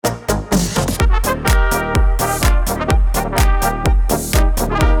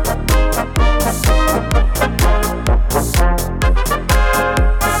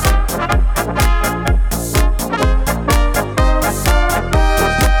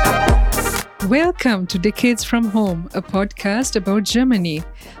Welcome to Decades from Home, a podcast about Germany.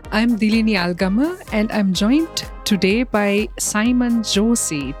 I'm Dilini Algama and I'm joined today by Simon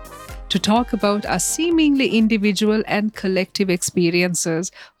Josie to talk about our seemingly individual and collective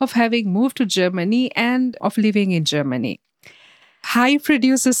experiences of having moved to Germany and of living in Germany. Hi,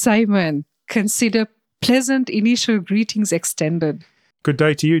 producer Simon. Consider pleasant initial greetings extended. Good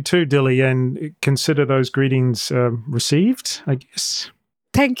day to you too, Dilly, and consider those greetings received, I guess.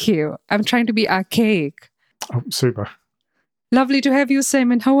 Thank you. I'm trying to be archaic. Oh, super. Lovely to have you,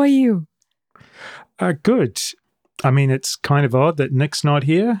 Simon. How are you? Good. I mean, it's kind of odd that Nick's not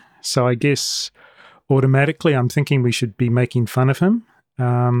here, so I guess automatically I'm thinking we should be making fun of him.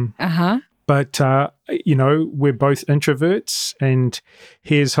 But, we're both introverts, and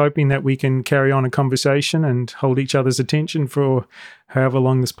here's hoping that we can carry on a conversation and hold each other's attention for however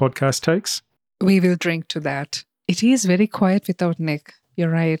long this podcast takes. We will drink to that. It is very quiet without Nick. You're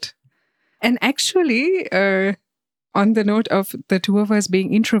right. And actually, on the note of the two of us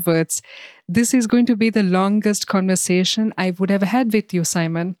being introverts, this is going to be the longest conversation I would have had with you,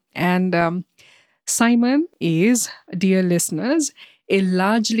 Simon. And Simon is, dear listeners, a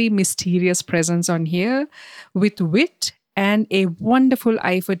largely mysterious presence on here with wit and a wonderful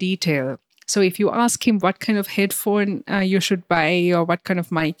eye for detail. So if you ask him what kind of headphone you should buy or what kind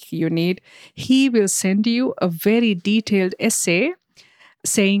of mic you need, he will send you a very detailed essay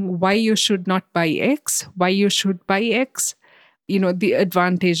saying why you should not buy X, why you should buy X, the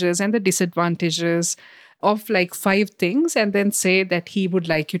advantages and the disadvantages of like 5 things, and then say that he would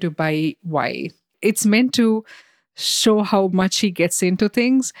like you to buy Y. It's meant to show how much he gets into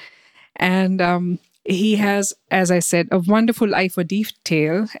things. And he has, as I said, a wonderful eye for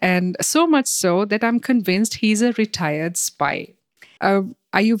detail, and so much so that I'm convinced he's a retired spy.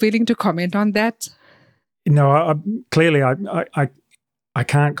 Are you willing to comment on that? No, clearly I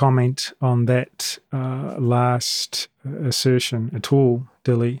can't comment on that last assertion at all,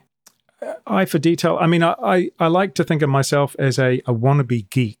 Dilly. Eye for detail. I mean, I like to think of myself as a wannabe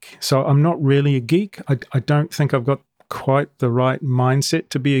geek. So I'm not really a geek. I don't think I've got quite the right mindset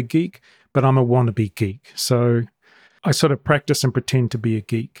to be a geek, but I'm a wannabe geek. So I sort of practice and pretend to be a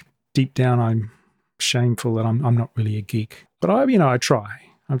geek. Deep down, I'm shameful that I'm not really a geek. But I try.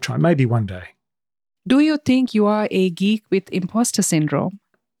 I'm trying. Maybe one day. Do you think you are a geek with imposter syndrome?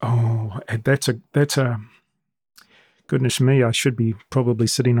 Oh, that's a goodness me, I should be probably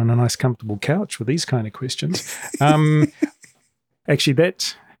sitting on a nice comfortable couch with these kind of questions. Actually,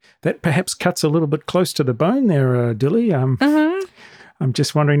 that perhaps cuts a little bit close to the bone there, Dilly. I'm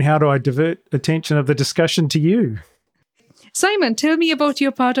just wondering, how do I divert attention of the discussion to you? Simon, tell me about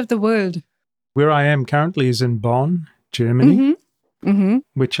your part of the world. Where I am currently is in Bonn, Germany,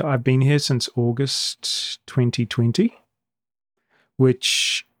 which I've been here since August 2020,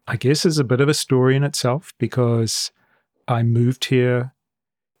 which I guess is a bit of a story in itself because I moved here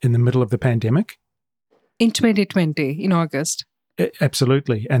in the middle of the pandemic. In 2020, in August.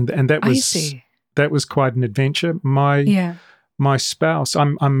 Absolutely. And that was quite an adventure. My spouse,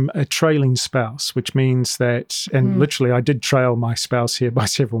 I'm a trailing spouse, which means that, and literally I did trail my spouse here by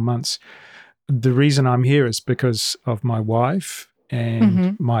several months. The reason I'm here is because of my wife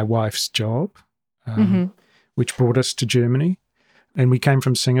and my wife's job, which brought us to Germany. And we came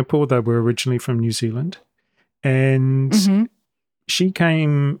from Singapore. They were originally from New Zealand. And she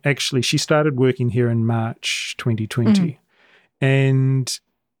started working here in March 2020. And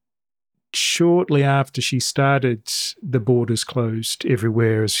shortly after she started, the borders closed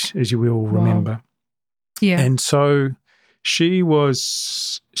everywhere, as you will remember. Yeah. And so she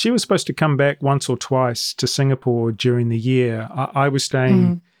was supposed to come back once or twice to Singapore during the year. I was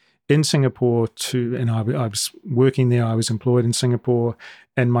staying in Singapore and I was working there. I was employed in Singapore,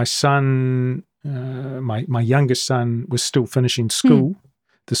 and my son, my youngest son, was still finishing school,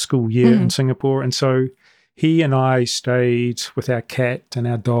 the school year in Singapore, and so he and I stayed with our cat and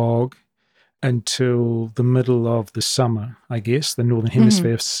our dog until the middle of the summer, I guess, the Northern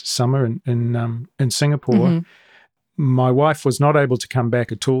Hemisphere summer in Singapore. My wife was not able to come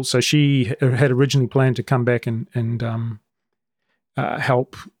back at all, so she had originally planned to come back and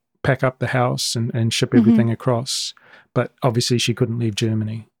help pack up the house and ship everything across, but obviously she couldn't leave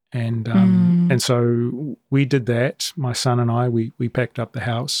Germany. And so we did that. My son and I, we packed up the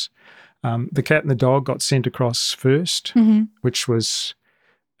house. The cat and the dog got sent across first, which was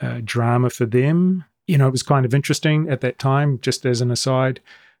drama for them. It was kind of interesting at that time, just as an aside.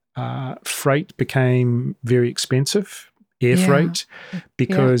 Freight became very expensive, air freight,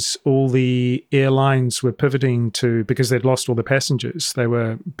 because all the airlines were pivoting because they'd lost all the passengers. They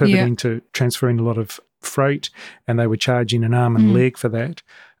were pivoting to transferring a lot of freight, and they were charging an arm and leg for that.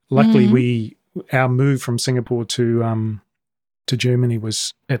 Luckily, our move from Singapore to Germany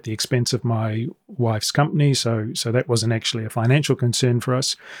was at the expense of my wife's company, so that wasn't actually a financial concern for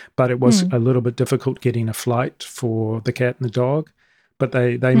us, but it was a little bit difficult getting a flight for the cat and the dog. But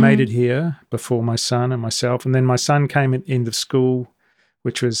they made it here before my son and myself, and then my son came at the end of school,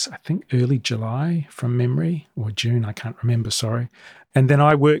 which was I think early July from memory, or June, I can't remember, sorry. And then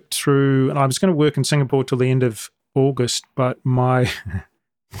I worked through, and I was going to work in Singapore till the end of August, but my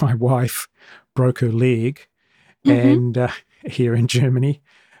wife broke her leg, and here in Germany,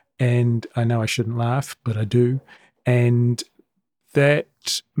 and I know I shouldn't laugh, but I do, and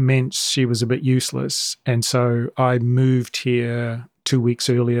that meant she was a bit useless, and so I moved here 2 weeks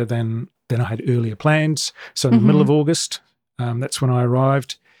earlier than I had earlier plans. So in the middle of August, that's when I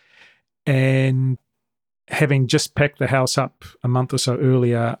arrived, and having just packed the house up a month or so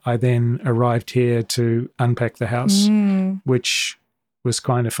earlier, I then arrived here to unpack the house, which was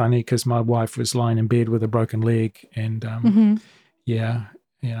kind of funny because my wife was lying in bed with a broken leg, and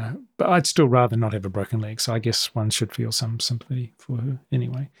but I'd still rather not have a broken leg. So I guess one should feel some sympathy for her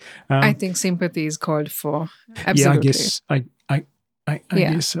anyway. I think sympathy is called for. Absolutely. Yeah, I guess I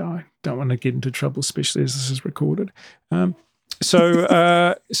guess I don't want to get into trouble, especially as this is recorded. So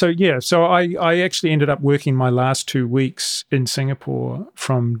I actually ended up working my last 2 weeks in Singapore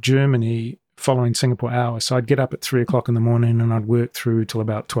from Germany, following Singapore hours. So I'd get up at 3 o'clock in the morning and I'd work through till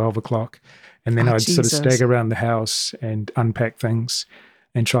about 12 o'clock. And then I'd sort of stagger around the house and unpack things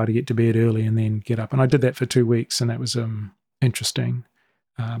and try to get to bed early and then get up. And I did that for 2 weeks, and that was interesting.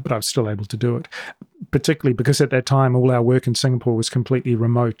 But I was still able to do it, particularly because at that time all our work in Singapore was completely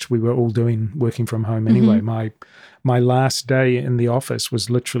remote. We were all working from home anyway. My last day in the office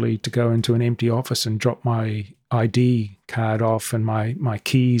was literally to go into an empty office and drop my ID card off and my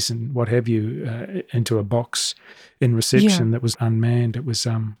keys and what have you into a box in reception that was unmanned. It was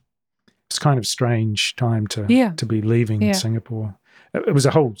kind of strange time to be leaving Singapore. It was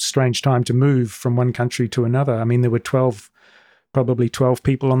a whole strange time to move from one country to another. I mean, there were probably 12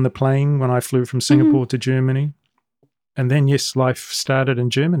 people on the plane when I flew from Singapore to Germany. And then, yes, life started in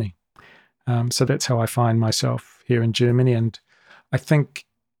Germany. So that's how I find myself here in Germany. And I think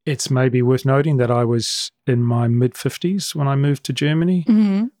it's maybe worth noting that I was in my mid-50s when I moved to Germany,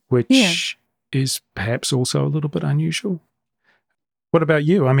 which is perhaps also a little bit unusual. What about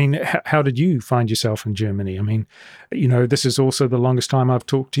you? I mean, how did you find yourself in Germany? I mean, this is also the longest time I've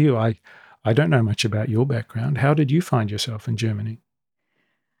talked to you. I don't know much about your background. How did you find yourself in Germany?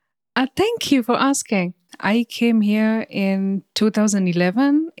 Thank you for asking. I came here in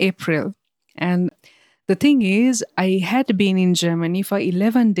 2011, April. And the thing is, I had been in Germany for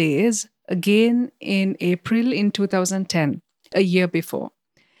 11 days, again in April in 2010, a year before.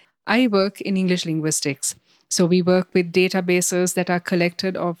 I work in English linguistics. So we work with databases that are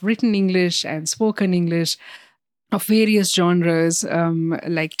collected of written English and spoken English of various genres,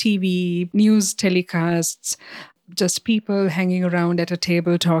 like TV, news telecasts, just people hanging around at a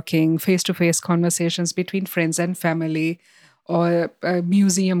table talking, face-to-face conversations between friends and family, or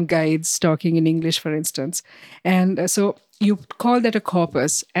museum guides talking in English, for instance. And so you call that a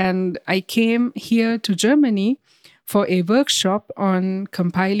corpus. And I came here to Germany for a workshop on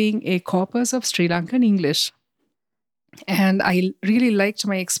compiling a corpus of Sri Lankan English. And I really liked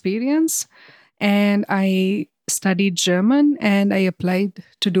my experience. And I studied German and I applied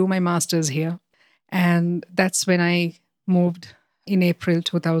to do my master's here. And that's when I moved in April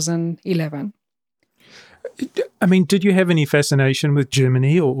 2011. I mean, did you have any fascination with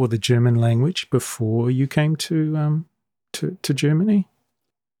Germany or the German language before you came to Germany?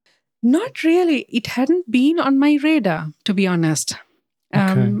 Not really. It hadn't been on my radar, to be honest.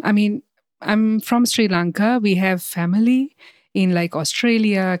 Okay. I mean, I'm from Sri Lanka. We have family in like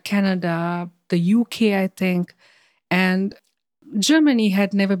Australia, Canada, the UK, I think. And Germany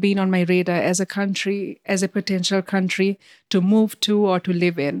had never been on my radar as a country, as a potential country to move to or to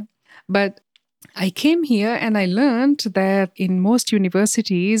live in. But I came here and I learned that in most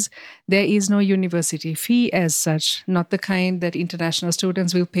universities, there is no university fee as such, not the kind that international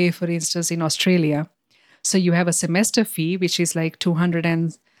students will pay, for instance, in Australia. So you have a semester fee, which is like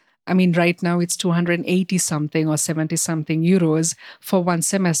right now it's 280 something or 70 something euros for one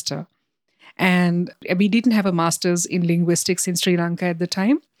semester. And we didn't have a master's in linguistics in Sri Lanka at the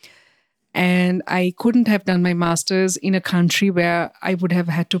time. And I couldn't have done my master's in a country where I would have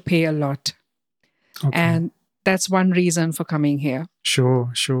had to pay a lot. Okay. And that's one reason for coming here.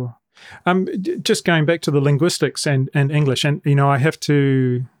 Sure. Just going back to the linguistics and English, and, I have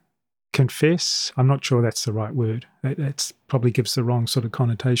to confess, I'm not sure that's the right word. That probably gives the wrong sort of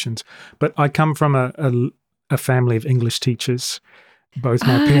connotations. But I come from a family of English teachers. Both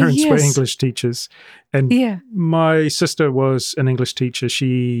my parents were Yes. English teachers, and Yeah. my sister was an English teacher.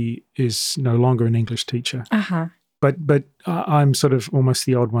 She is no longer an English teacher. Uh-huh. But I'm sort of almost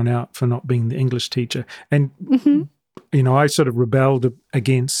the odd one out for not being the English teacher. And, Mm-hmm. I sort of rebelled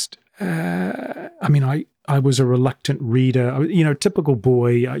against, I was a reluctant reader, typical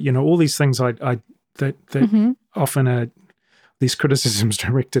boy, all these things that Mm-hmm. often are these criticisms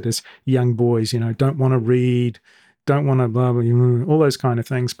directed as young boys, don't want to read, don't want to blah, blah, blah, all those kind of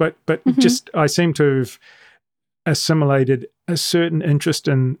things. But Mm-hmm. just I seem to have assimilated a certain interest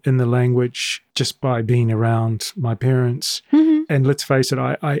in the language just by being around my parents. Mm-hmm. And let's face it,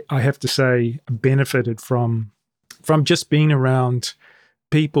 I have to say, benefited from just being around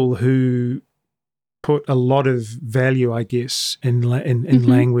people who put a lot of value, I guess, in Mm-hmm.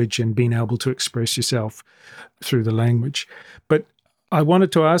 language and being able to express yourself through the language. But I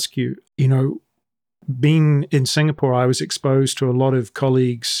wanted to ask you, being in Singapore, I was exposed to a lot of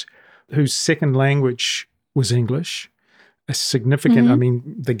colleagues whose second language was English. A significant,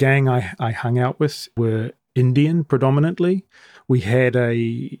 Mm-hmm. the gang I hung out with were Indian predominantly. We had a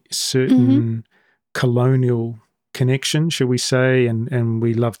Mm-hmm. certain colonial connection, shall we say, and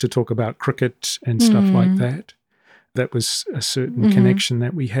we love to talk about cricket and stuff like Mm-hmm. that. That was a certain Mm-hmm. connection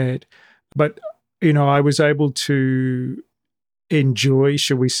that we had. But, I was able to enjoy,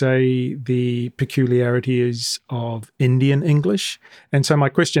 shall we say, the peculiarities of Indian English. And so my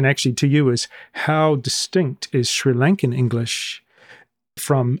question actually to you is, how distinct is Sri Lankan English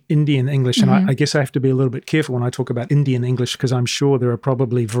from Indian English? And Mm-hmm. I guess I have to be a little bit careful when I talk about Indian English, because I'm sure there are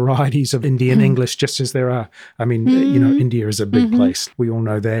probably varieties of Indian English, just as there are. Mm-hmm. India is a big Mm-hmm. place. We all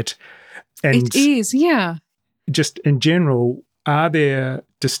know that. It And is, yeah. just in general, are there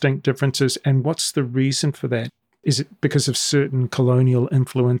distinct differences, and what's the reason for that? Is it because of certain colonial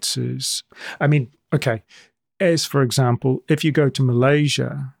influences? Okay, as for example, if you go to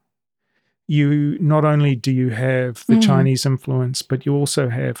Malaysia, you not only do you have the Mm-hmm. Chinese influence, but you also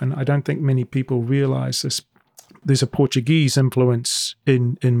have, and I don't think many people realize this, there's a Portuguese influence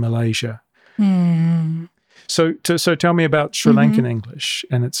in Malaysia. Mm-hmm. So tell me about Sri Mm-hmm. Lankan English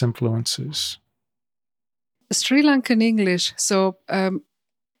and its influences. Sri Lankan English. So,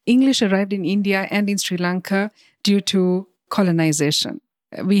 English arrived in India and in Sri Lanka due to colonization.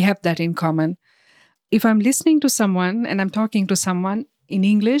 We have that in common. If I'm listening to someone and I'm talking to someone in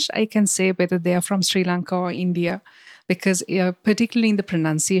English, I can say whether they are from Sri Lanka or India, because particularly in the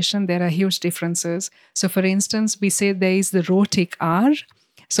pronunciation, there are huge differences. So, for instance, we say there is the rhotic R.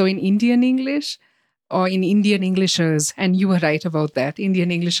 So, in Indian English, or in Indian Englishers, and you were right about that,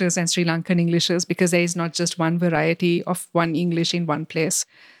 Indian Englishers and Sri Lankan Englishers, because there is not just one variety of one English in one place.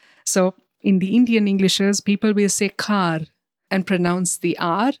 So in the Indian Englishers, people will say car and pronounce the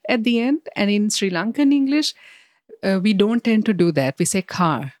R at the end. And in Sri Lankan English, we don't tend to do that. We say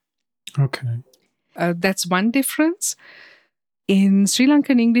car. Okay. That's one difference. In Sri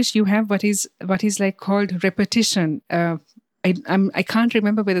Lankan English, you have what is like called repetition. I can't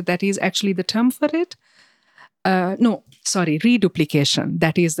remember whether that is actually the term for it. No, sorry, reduplication.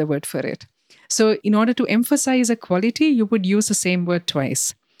 That is the word for it. So in order to emphasize a quality, you would use the same word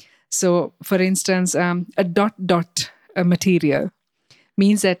twice. So, for instance, a dot material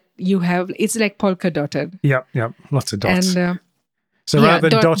means that you have, it's like polka dotted. Yep. Lots of dots. And So yeah, rather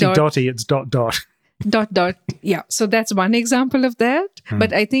than dot, dotty dot, dotty, it's dot dot. dot, dot. Yeah. So that's one example of that. Hmm.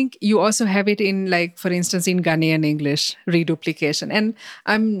 But I think you also have it in, like, for instance, in Ghanaian English, reduplication. And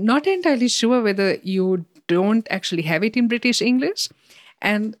I'm not entirely sure whether you don't actually have it in British English.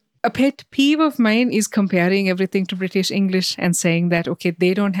 And a pet peeve of mine is comparing everything to British English and saying that, okay,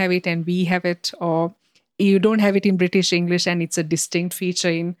 they don't have it and we have it, or you don't have it in British English and it's a distinct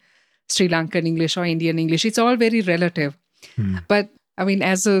feature in Sri Lankan English or Indian English. It's all very relative. But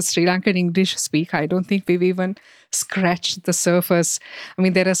as a Sri Lankan English speaker, I don't think we've even scratched the surface.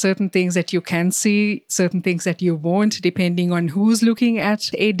 There are certain things that you can see, certain things that you won't, depending on who's looking at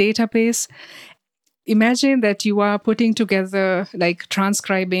a database. Imagine that you are putting together, like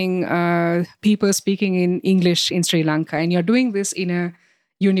transcribing people speaking in English in Sri Lanka, and you're doing this in a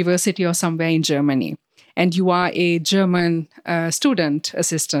university or somewhere in Germany. And you are a German student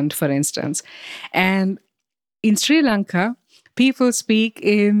assistant, for instance. And in Sri Lanka, people speak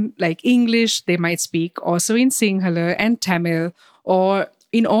in like English, they might speak also in Sinhala and Tamil, or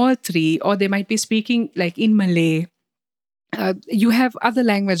in all three, or they might be speaking like in Malay. You have other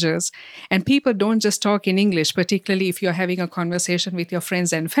languages, and people don't just talk in English, particularly if you're having a conversation with your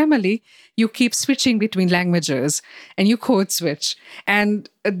friends and family. You keep switching between languages and you code switch. And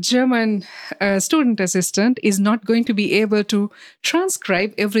a German student assistant is not going to be able to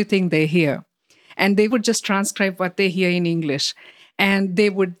transcribe everything they hear. And they would just transcribe what they hear in English. And they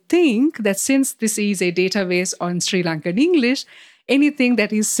would think that since this is a database on Sri Lankan English, anything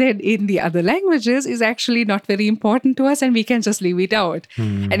that is said in the other languages is actually not very important to us and we can just leave it out.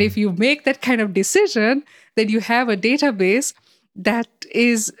 And if you make that kind of decision, then you have a database that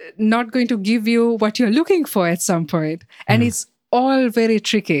is not going to give you what you're looking for at some point. And it's all very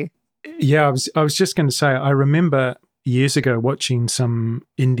tricky. Yeah, I was just going to say, I remember years ago watching some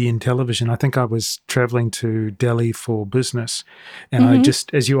Indian television. I think I was traveling to Delhi for business. And I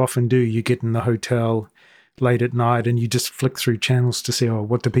just, as you often do, you get in the hotel late at night and you just flick through channels to see, oh,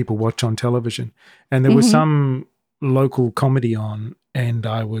 what do people watch on television? And there was some local comedy on and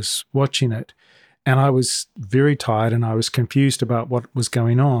I was watching it and I was very tired and I was confused about what was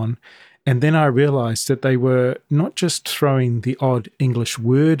going on. And then I realized that they were not just throwing the odd English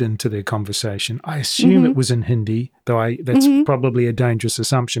word into their conversation. I assume it was in Hindi, though that's probably a dangerous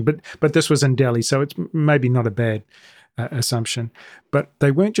assumption. But this was in Delhi, so it's maybe not a bad assumption. But they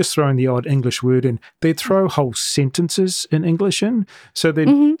weren't just throwing the odd English word in. They'd throw whole sentences in English in. So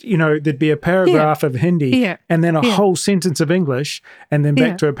there'd be a paragraph of Hindi and then a whole sentence of English and then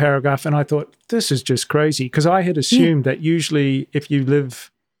back to a paragraph. And I thought, this is just crazy. Because I had assumed that usually if you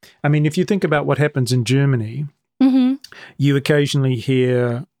live... I mean, if you think about what happens in Germany, you occasionally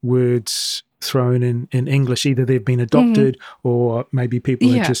hear words thrown in English. Either they've been adopted or maybe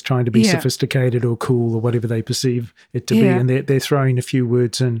people are just trying to be sophisticated or cool or whatever they perceive it to be. And they're throwing a few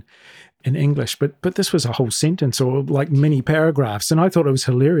words in English. But this was a whole sentence or like mini paragraphs. And I thought it was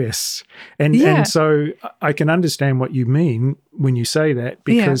hilarious. And so I can understand what you mean when you say that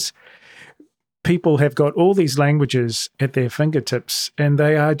because... people have got all these languages at their fingertips and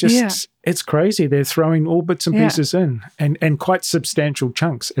they are just, it's crazy. They're throwing all bits and pieces in and quite substantial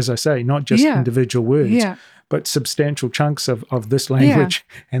chunks, as I say, not just individual words, but substantial chunks of this language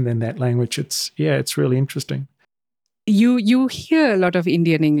and then that language. It's really interesting. You hear a lot of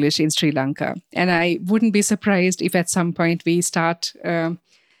Indian English in Sri Lanka, and I wouldn't be surprised if at some point we start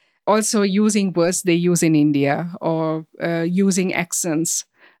also using words they use in India or using accents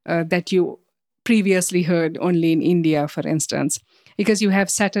that you previously heard only in India, for instance, because you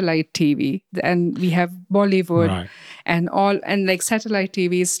have satellite TV and we have Bollywood and like satellite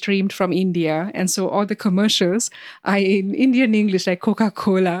TV is streamed from India. And so all the commercials are in Indian English, like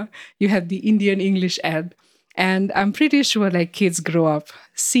Coca-Cola, you have the Indian English ad. And I'm pretty sure like kids grow up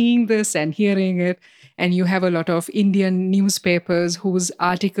seeing this and hearing it. And you have a lot of Indian newspapers whose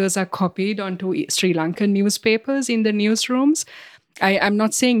articles are copied onto Sri Lankan newspapers in the newsrooms. I'm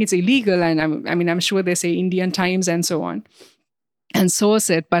not saying it's illegal, and I'm sure they say Indian Times and so on, and source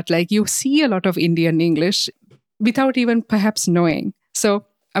it, but like you see a lot of Indian English without even perhaps knowing. So,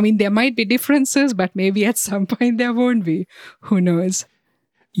 there might be differences, but maybe at some point there won't be. Who knows?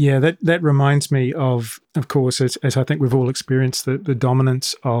 Yeah, that reminds me of course, as I think we've all experienced, the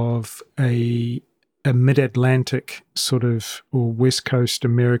dominance of a mid-Atlantic sort of or West Coast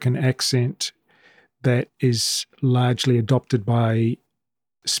American accent that is largely adopted by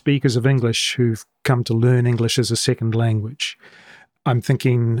speakers of English who've come to learn English as a second language. I'm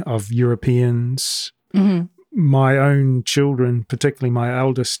thinking of Europeans, my own children, particularly my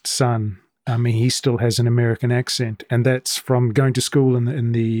eldest son. He still has an American accent, and that's from going to school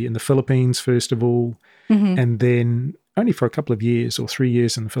in the Philippines first of all, and then only for a couple of years or 3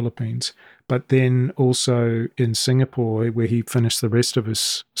 years in the Philippines, but then also in Singapore where he finished the rest of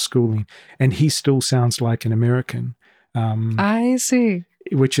his schooling, and he still sounds like an American. I see.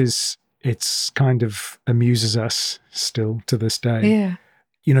 Which it's kind of amuses us still to this day.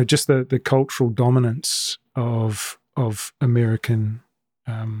 Yeah. Just the cultural dominance of American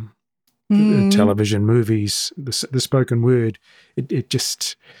television, movies, the spoken word,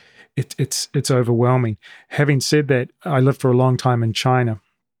 it's overwhelming. Having said that, I lived for a long time in China,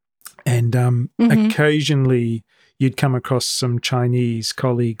 and occasionally you'd come across some Chinese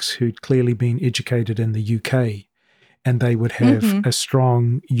colleagues who'd clearly been educated in the UK, and they would have a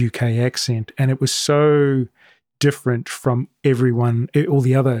strong UK accent, and it was so different from all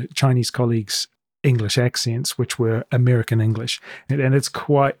the other Chinese colleagues' English accents, which were American English, and it's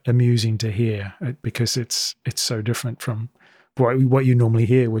quite amusing to hear because it's so different from what you normally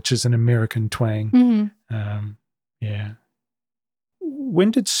hear, which is an American twang. Yeah.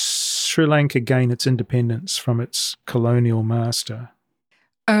 When did Sri Lanka gain its independence from its colonial master?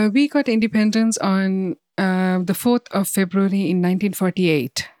 We got independence on the 4th of February in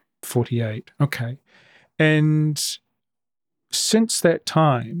 1948. 48, okay. And since that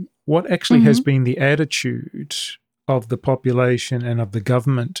time, what actually has been the attitude of the population and of the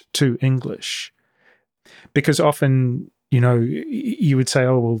government to English? Because often you would say,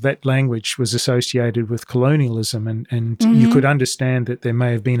 oh, well, that language was associated with colonialism, and you could understand that there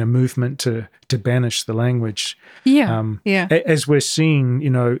may have been a movement to banish the language. Yeah, As we're seeing,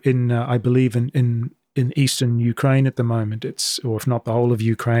 in I believe in eastern Ukraine at the moment, or if not the whole of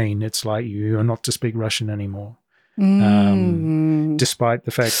Ukraine, it's like you are not to speak Russian anymore. Despite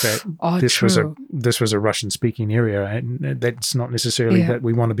the fact that this was a Russian-speaking area, and that's not necessarily that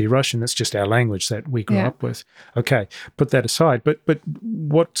we want to be Russian. It's just our language that we grew up with. Okay, put that aside. But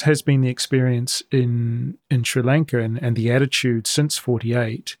what has been the experience in Sri Lanka and the attitude since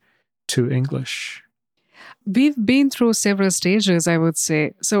 48 to English? We've been through several stages, I would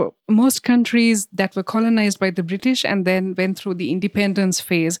say. So most countries that were colonized by the British and then went through the independence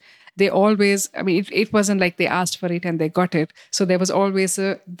phase, they always, it wasn't like they asked for it and they got it. So there was always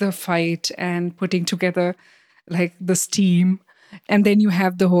the fight and putting together like the steam. And then you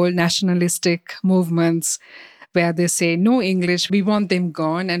have the whole nationalistic movements where they say, no English, we want them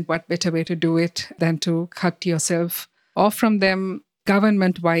gone. And what better way to do it than to cut yourself off from them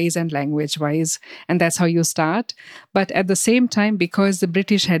government-wise and language-wise. And that's how you start. But at the same time, because the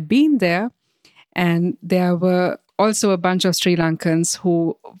British had been there, and there were also a bunch of Sri Lankans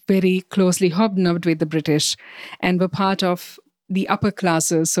who very closely hobnobbed with the British and were part of the upper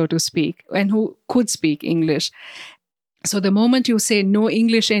classes, so to speak, and who could speak English. So the moment you say no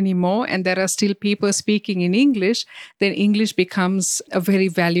English anymore, and there are still people speaking in English, then English becomes a very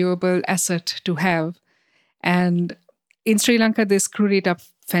valuable asset to have. And in Sri Lanka, they screwed it up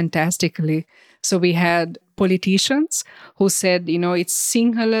fantastically. So we had politicians who said, it's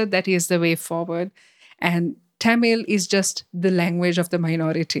Sinhala that is the way forward. And Tamil is just the language of the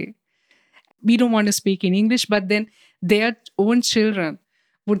minority. We don't want to speak in English, but then their own children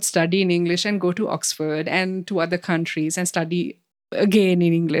would study in English and go to Oxford and to other countries and study again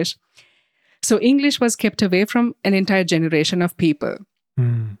in English. So English was kept away from an entire generation of people.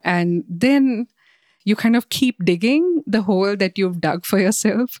 And then you kind of keep digging the hole that you've dug for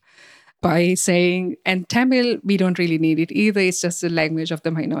yourself by saying, and Tamil, we don't really need it either. It's just the language of the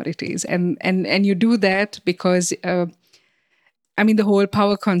minorities. And you do that because, the whole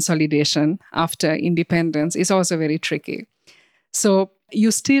power consolidation after independence is also very tricky. So you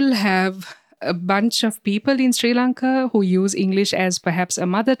still have a bunch of people in Sri Lanka who use English as perhaps a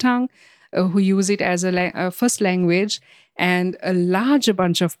mother tongue, who use it as a first language, and a large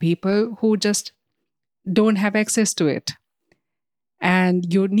bunch of people who just don't have access to it.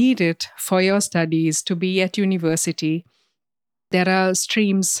 And you need it for your studies to be at university. There are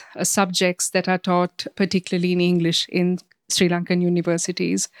streams, subjects that are taught particularly in English in Sri Lankan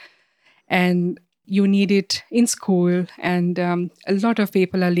universities. And you need it in school. And a lot of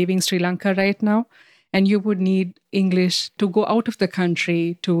people are leaving Sri Lanka right now. And you would need English to go out of the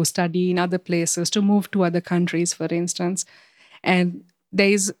country, to study in other places, to move to other countries, for instance. And there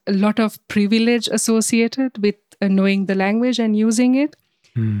is a lot of privilege associated with knowing the language and using it.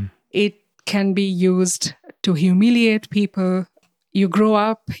 It can be used to humiliate people. You grow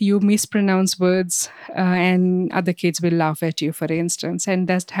up, you mispronounce words, and other kids will laugh at you, for instance. And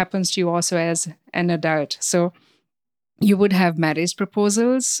that happens to you also as an adult. So you would have marriage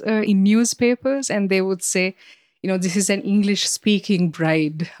proposals in newspapers, and they would say, this is an English-speaking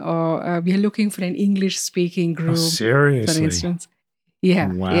bride, or we are looking for an English-speaking groom, seriously? For instance.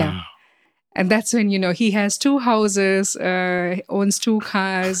 Yeah. Wow. Yeah. And that's when, he has 2 houses, owns 2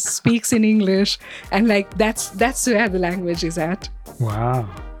 cars, speaks in English. And that's where the language is at. Wow.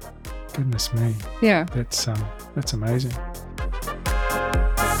 Goodness me. Yeah. That's amazing.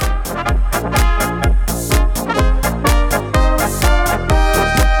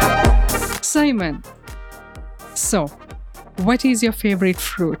 Simon, so what is your favorite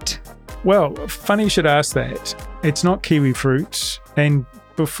fruit? Well, funny you should ask that. It's not kiwi fruit. And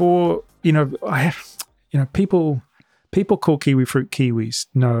before, people call kiwi fruit kiwis.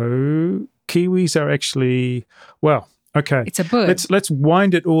 No, kiwis are actually, okay. It's a bird. Let's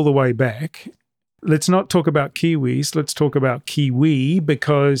wind it all the way back. Let's not talk about kiwis. Let's talk about kiwi,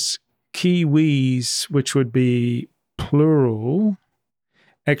 because kiwis, which would be plural,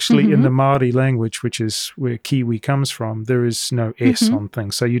 actually in the Māori language, which is where kiwi comes from, there is no S on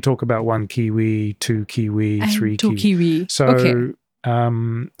things. So you talk about 1 kiwi, 2 kiwi, and 3 2 kiwi. So, okay.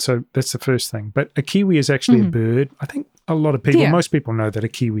 So that's the first thing. But a kiwi is actually a bird. I think a lot of people, most people know that a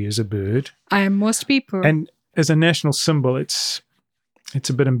kiwi is a bird. Most people. And as a national symbol, it's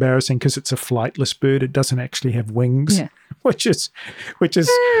a bit embarrassing because it's a flightless bird. It doesn't actually have wings, which is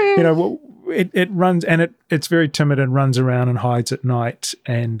it runs, and it's very timid and runs around and hides at night.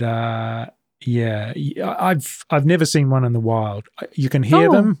 And I've never seen one in the wild. You can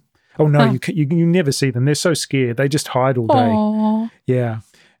hear them. Oh no, Huh. you never see them. They're so scared. They just hide all day. Oh, Yeah.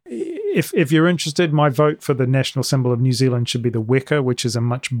 If you're interested, my vote for the national symbol of New Zealand should be the weka, which is a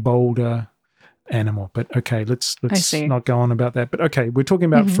much bolder animal. But okay, let's I see. not go on about that. But okay, we're talking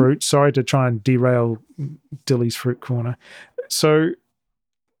about Mhm. fruit. Sorry to try and derail Dilly's fruit corner. So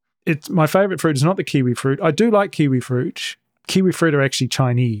it's my favorite fruit is not the kiwi fruit. I do like kiwi fruit. Kiwi fruit are actually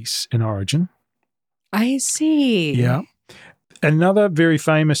Chinese in origin. I see. Yeah. Another very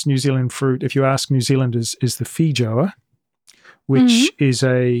famous New Zealand fruit, if you ask New Zealanders, is the feijoa, which is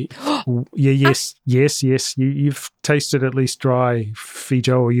a yes. You've tasted at least dry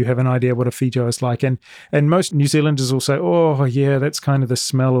feijoa, or you have an idea what a feijoa is like, and most New Zealanders will say, "Oh, yeah, that's kind of the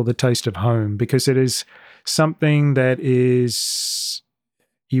smell or the taste of home," because it is something that is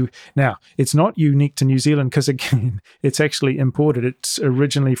you. Now, it's not unique to New Zealand because again, it's actually imported. It's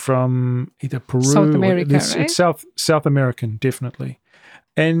originally from either Peru South or America, right? it's South American, definitely.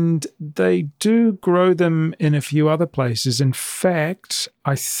 And they do grow them in a few other places. In fact,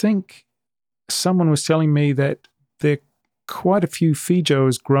 I think someone was telling me that there are quite a few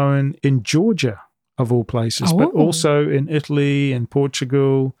feijoas grown in Georgia, of all places, but Oh, also in Italy and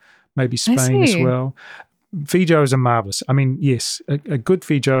Portugal, maybe I Spain as see. well. Feijoas are marvelous. I mean, yes, a good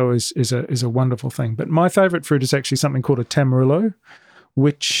feijoa is a wonderful thing. But my favorite fruit is actually something called a tamarillo,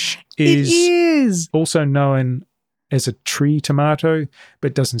 which It is is. also known as a tree tomato,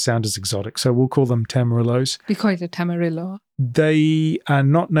 but doesn't sound as exotic. So we'll call them tamarillos. We call it a tamarillo. They are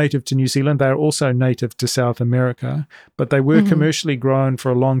not native to New Zealand. They are also native to South America, but they were commercially grown for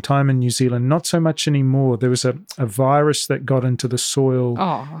a long time in New Zealand. Not so much anymore. There was a virus that got into the soil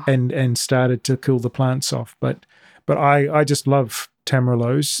Oh, and started to kill the plants off. But I just love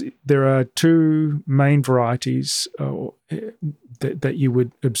tamarillos. There are two main varieties that you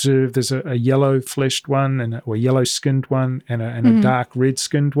would observe. There's a yellow fleshed one or yellow skinned one and a dark red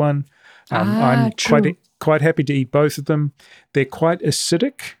skinned one. I'm true. quite happy to eat both of them. They're quite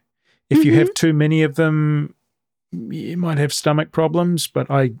acidic. If you have too many of them, you might have stomach problems, but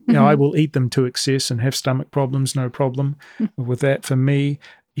I will eat them to excess and have stomach problems, no problem with that for me.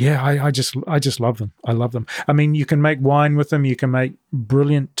 Yeah, I just love them. I love them. I mean, you can make wine with them. You can make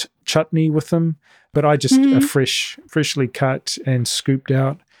brilliant chutney with them. But I just a freshly cut and scooped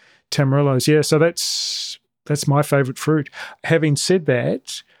out tamarillos. Yeah, so that's my favorite fruit. Having said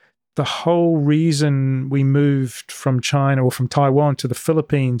that, the whole reason we moved from China or from Taiwan to the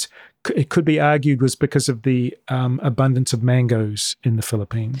Philippines, it could be argued, was because of the abundance of mangoes in the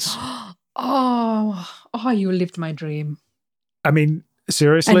Philippines. Oh, you lived my dream I mean, and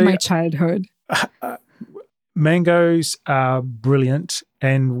seriously, my childhood. mangoes are brilliant.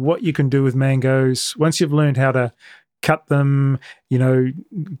 And what you can do with mangoes, once you've learned how to cut them,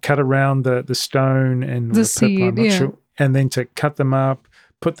 cut around the stone and The the pip, I'm seed, not yeah. sure, and then to cut them up,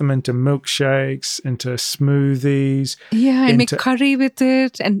 put them into milkshakes, into smoothies. Yeah, and make curry with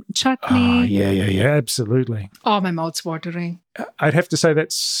it and Oh, chutney. yeah, absolutely. Oh, my mouth's watering. I'd have to say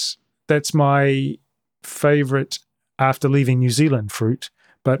that's my favorite after leaving New Zealand fruit.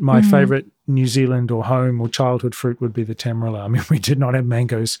 But my favorite New Zealand or home or childhood fruit would be the tamarillo. I mean, we did not have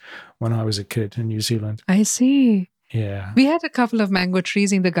mangoes when I was a kid in New Zealand. I see. Yeah. We had a couple of mango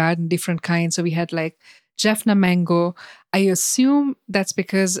trees in the garden, different kinds. So we had like Jaffna mango. I assume that's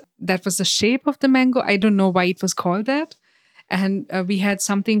because that was the shape of the mango. I don't know why it was called that. And we had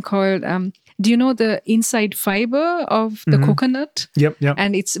something called, do you know the inside fiber of the coconut? Yep.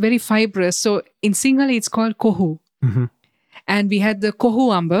 And it's very fibrous. So in Sinhala, it's called kohu. And we had the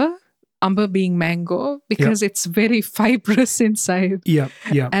kohu amber being mango, because it's very fibrous inside. Yeah.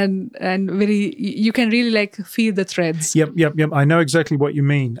 And very, you can really like feel the threads. Yep. I know exactly what you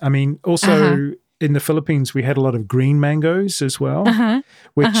mean. I mean, also in the Philippines, we had a lot of green mangoes as well,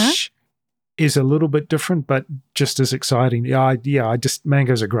 which is a little bit different, but just as exciting.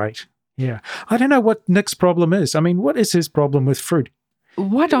 Mangoes are great. Yeah. I don't know what Nick's problem is. I mean, what is his problem with fruit?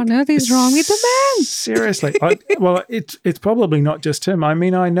 What on earth is wrong with the man? Seriously. It's probably not just him. I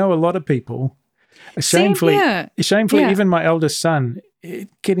mean, I know a lot of people. Same here. Shamefully, Yeah. even my eldest son,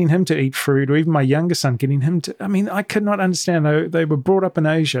 getting him to eat fruit, or even my younger son, getting him to. I mean, I could not understand. They were brought up in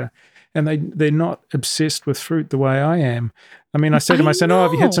Asia, and they're not obsessed with fruit the way I am. I mean, I say to my son, "Oh,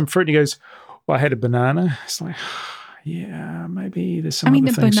 have you had some fruit?" And he goes, "Well, I had a banana." It's like, yeah, maybe there's some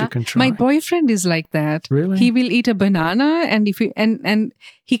other things you can try. My boyfriend is like that. Really? He will eat a banana, and if you and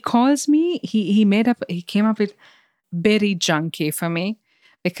he calls me, he came up with berry junkie for me,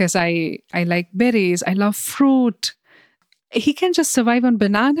 because I like berries. I love fruit. He can just survive on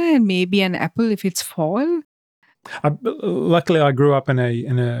banana and maybe an apple if it's fall. Luckily, I grew up in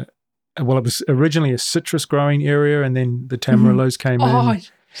a it was originally a citrus growing area, and then the tamarillos came in.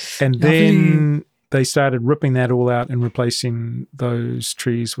 And Lovely. then they started ripping that all out and replacing those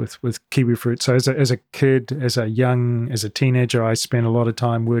trees with kiwi fruit. So as a kid, as a teenager, I spent a lot of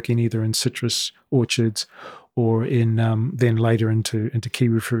time working either in citrus orchards or in then later into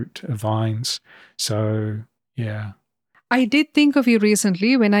kiwi fruit vines. So yeah, I did think of you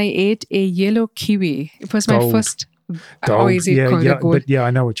recently when I ate a yellow kiwi. It was my gold, first, or is it called a gold? but yeah,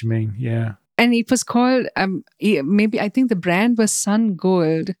 I know what you mean. Yeah. And it was called, maybe I think the brand was Sun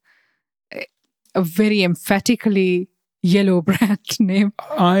Gold, a very emphatically yellow brand name.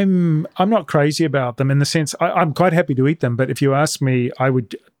 I'm not crazy about them in the sense I'm quite happy to eat them, but if you ask me,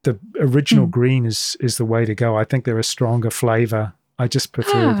 the original green is the way to go. I think they're a stronger flavor. I just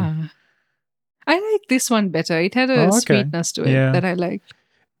prefer them. I like this one better. It had a sweetness to it that I liked.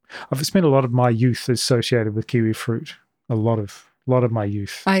 I've spent a lot of my youth associated with kiwi fruit. A lot of my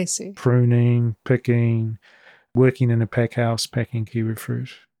youth. I see. Pruning, picking, working in a pack house, packing kiwi fruit.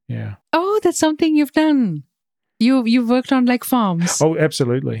 Yeah. Oh, that's something you've done. You've worked on like farms. Oh,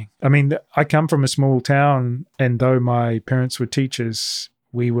 absolutely. I mean, I come from a small town, and though my parents were teachers,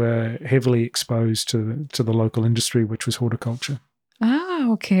 we were heavily exposed to the local industry, which was horticulture. Ah,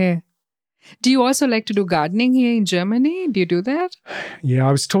 okay. Do you also like to do gardening here in Germany? Do you do that? Yeah,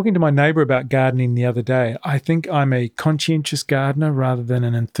 I was talking to my neighbor about gardening the other day. I think I'm a conscientious gardener rather than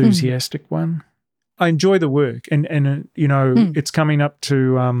an enthusiastic one. I enjoy the work, and it's coming up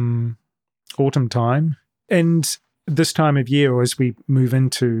to autumn time. And this time of year, as we move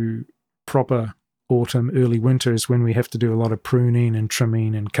into proper autumn, early winter, is when we have to do a lot of pruning and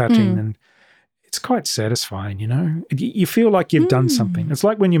trimming and cutting. And it's quite satisfying, You feel like you've done something. It's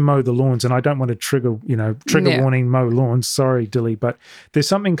like when you mow the lawns, and I don't want to trigger warning, mow lawns. Sorry, Dilly, but there's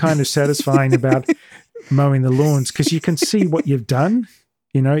something kind of satisfying about mowing the lawns because you can see what you've done.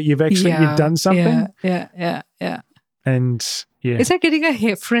 You've done something. Yeah. And yeah. It's like getting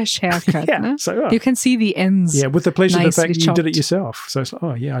a fresh haircut. Yeah. No? So you can see the ends. Yeah, with the pleasure of the fact chopped. you did it yourself. So it's like,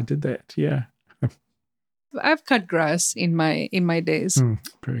 oh yeah, I did that. Yeah. I've cut grass in my days.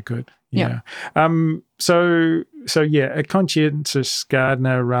 Very good. Yeah. So yeah, a conscientious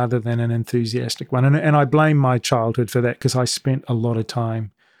gardener rather than an enthusiastic one. And I blame my childhood for that because I spent a lot of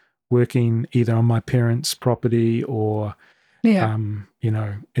time working either on my parents' property or in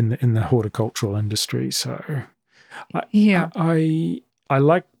the horticultural industry. So I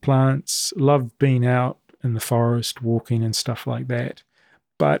like plants, love being out in the forest, walking and stuff like that.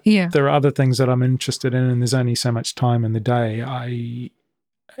 But there are other things that I'm interested in, and there's only so much time in the day.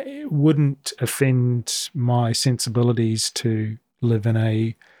 It wouldn't offend my sensibilities to live in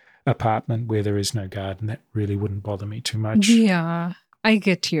a apartment where there is no garden. That really wouldn't bother me too much. Yeah, I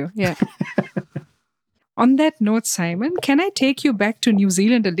get you. Yeah. On that note, Simon, can I take you back to New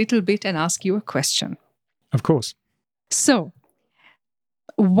Zealand a little bit and ask you a question? Of course. So,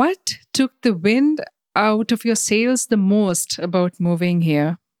 what took the wind out of your sails the most about moving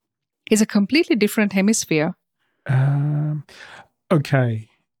here? It's a completely different hemisphere. Okay.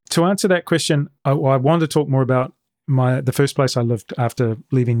 To answer that question, I want to talk more about the first place I lived after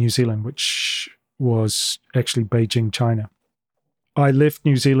leaving New Zealand, which was actually Beijing, China. I left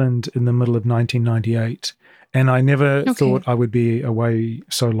New Zealand in the middle of 1998, and I never thought I would be away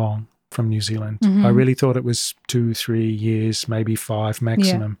so long from New Zealand. I really thought it was 2-3 years, maybe 5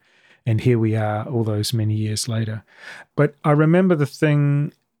 maximum. Yeah. And here we are all those many years later. But I remember the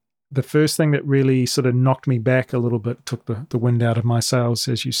first thing that really sort of knocked me back a little bit, took the wind out of my sails,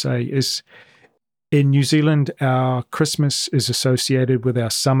 as you say, is in New Zealand, our Christmas is associated with our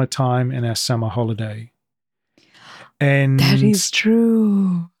summertime and our summer holiday. And that is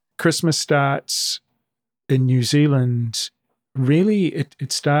true. Christmas starts in New Zealand, really,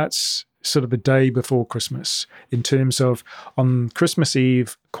 it starts sort of the day before Christmas, in terms of on Christmas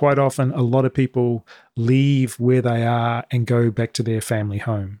Eve, quite often a lot of people leave where they are and go back to their family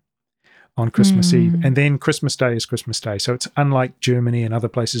home on Christmas Eve. And then Christmas Day is Christmas Day. So it's unlike Germany and other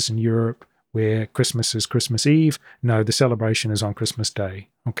places in Europe where Christmas is Christmas Eve. No, the celebration is on Christmas Day.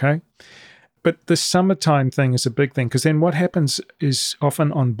 Okay. But the summertime thing is a big thing, because then what happens is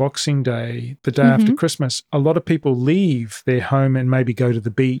often on Boxing Day, the day after Christmas, a lot of people leave their home and maybe go to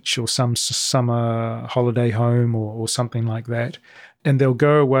the beach or some summer holiday home or something like that. And they'll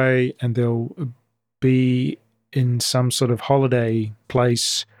go away and they'll be in some sort of holiday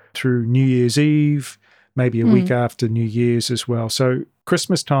place through New Year's Eve, maybe a week after New Year's as well. So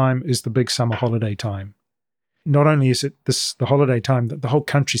Christmas time is the big summer holiday time. Not only is it the holiday time, that the whole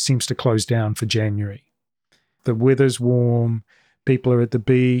country seems to close down for January. The weather's warm, people are at the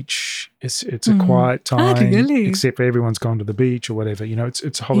beach, it's a quiet time, except for everyone's gone to the beach or whatever.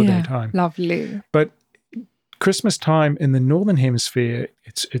 It's a holiday time. Lovely. But Christmas time in the Northern Hemisphere,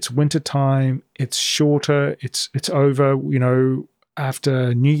 it's winter time, it's shorter, it's over,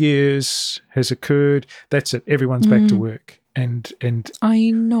 after New Year's has occurred, that's it. Everyone's back to work. And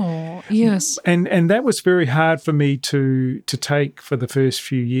I know, yes. And that was very hard for me to take for the first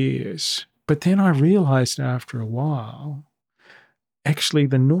few years. But then I realized after a while, actually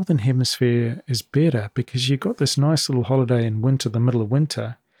the Northern Hemisphere is better because you've got this nice little holiday in winter, the middle of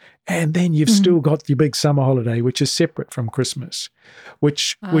winter, and then you've still got your big summer holiday, which is separate from Christmas,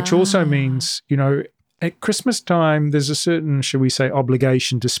 which also means, at Christmas time, there's a certain, shall we say,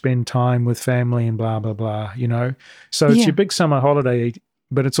 obligation to spend time with family and blah, blah, blah, So it's your big summer holiday,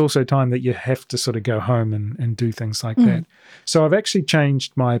 but it's also time that you have to sort of go home and do things like that. So I've actually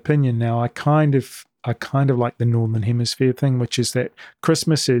changed my opinion now. I kind of like the Northern Hemisphere thing, which is that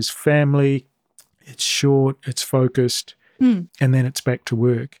Christmas is family, it's short, it's focused, and then it's back to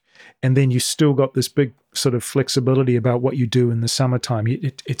work. And then you still got this big sort of flexibility about what you do in the summertime.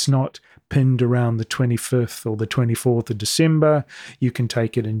 It's not pinned around the 25th or the 24th of December. You can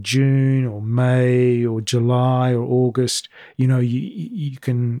take it in June or May or July or August. You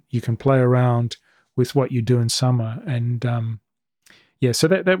can play around with what you do in summer. And so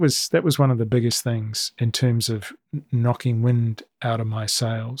that was one of the biggest things in terms of knocking wind out of my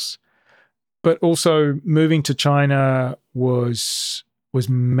sails. But also moving to China was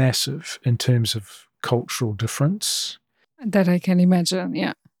massive in terms of cultural difference. That I can imagine,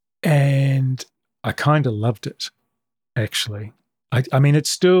 yeah. And I kind of loved it, actually. I mean, it's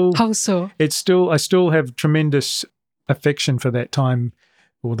still... How so? I still have tremendous affection for that time,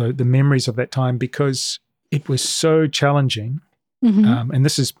 or the memories of that time, because it was so challenging. And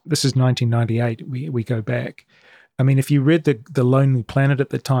this is 1998, we go back. I mean, if you read the Lonely Planet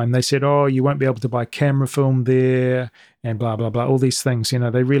at the time, they said, oh, you won't be able to buy camera film there and blah, blah, blah, all these things.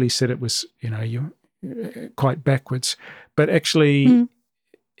 They really said it was, you're quite backwards. But actually,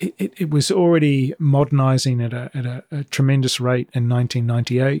 it was already modernizing at a tremendous rate in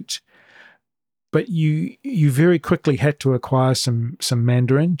 1998. But you very quickly had to acquire some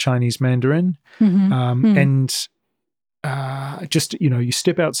Mandarin, Chinese Mandarin. And just, you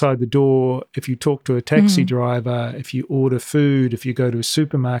step outside the door, if you talk to a taxi driver, if you order food, if you go to a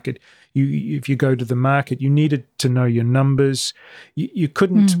supermarket, if you go to the market, you needed to know your numbers. You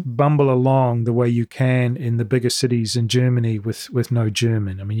couldn't bumble along the way you can in the bigger cities in Germany with no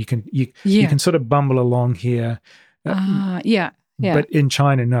German. I mean, you can sort of bumble along here. But in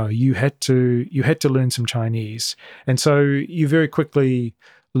China, no, you had to learn some Chinese. And so you very quickly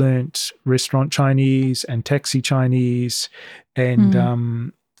learnt restaurant Chinese and taxi Chinese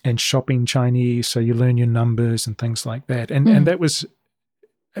and shopping Chinese. So you learn your numbers and things like that. And that was,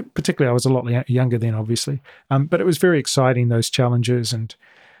 particularly, I was a lot younger then, obviously. But it was very exciting, those challenges. And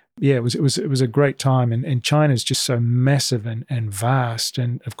yeah, it was a great time. And China's just so massive and vast.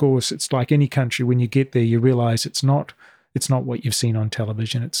 And of course, it's like any country, when you get there, you realize it's not what you've seen on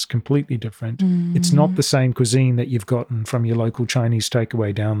television. It's completely different. It's not the same cuisine that you've gotten from your local Chinese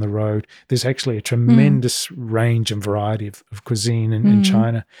takeaway down the road. There's actually a tremendous range and variety of cuisine in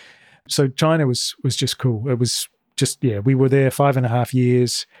China. So China was just cool. It was just, we were there 5.5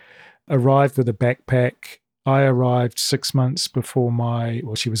 years, arrived with a backpack. I arrived 6 months before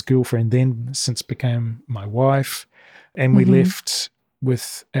she was girlfriend then, since became my wife. And we left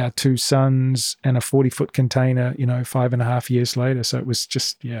with our 2 sons and a 40-foot container, 5.5 years later. So it was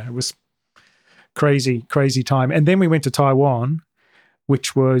just, it was crazy, crazy time. And then we went to Taiwan,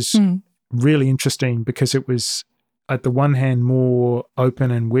 which was really interesting because it was, at the one hand, more open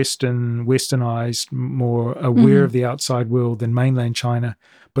and westernized, more aware of the outside world than mainland China,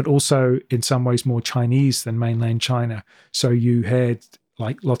 but also in some ways more Chinese than mainland China. So you had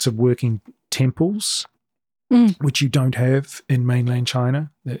like lots of working temples, which you don't have in mainland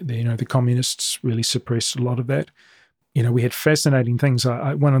China. The communists really suppressed a lot of that. We had fascinating things.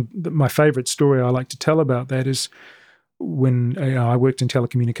 One of my favorite story I like to tell about that is when I worked in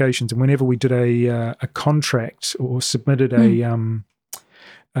telecommunications, and whenever we did a contract or submitted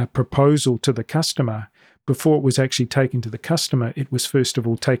a proposal to the customer, before it was actually taken to the customer, it was first of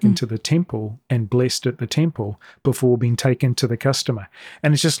all taken to the temple and blessed at the temple before being taken to the customer.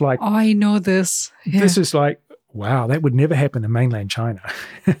 And it's just like, I know this. Yeah. This is like, wow, that would never happen in mainland China.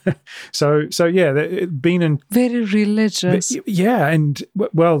 So yeah, being in very religious. Yeah, and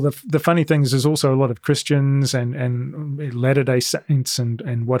well, the funny thing is, there's also a lot of Christians and Latter-day Saints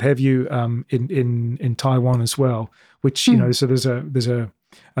and what have you in Taiwan as well. Which so there's a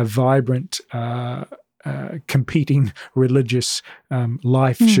vibrant competing religious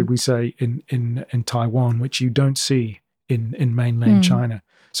life, should we say, in Taiwan, which you don't see in mainland China.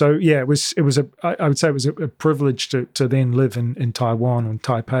 So yeah, I would say it was a privilege to then live in Taiwan or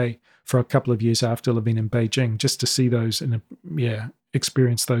Taipei for a couple of years after living in Beijing, just to see those and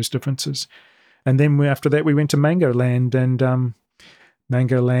experience those differences. And then after that, we went to Mango Land, and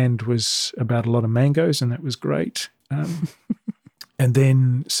Mango Land was about a lot of mangoes, and that was great. And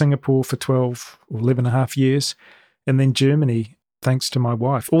then Singapore for 12 or 11 and a half years, and then Germany, thanks to my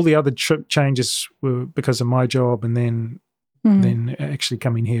wife. All the other trip changes were because of my job, and then actually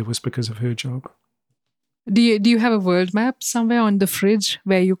coming here was because of her job. Do you have a world map somewhere on the fridge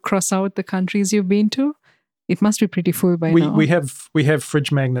where you cross out the countries you've been to? It must be pretty full by now. We have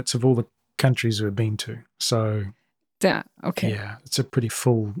fridge magnets of all the countries we've been to. So yeah, okay. Yeah, it's a pretty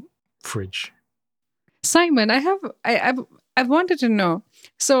full fridge. Simon, I've wanted to know.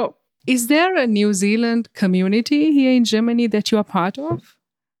 So, is there a New Zealand community here in Germany that you are part of?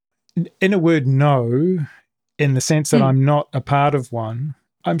 In a word, no, in the sense that I'm not a part of one.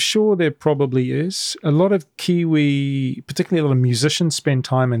 I'm sure there probably is. A lot of Kiwi, particularly a lot of musicians, spend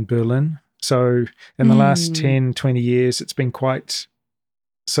time in Berlin. So in the last 10, 20 years, it's been quite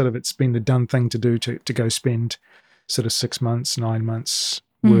it's been the done thing to do to go spend sort of 6 months, 9 months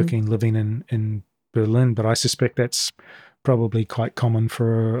working, living in Berlin. But I suspect that's probably quite common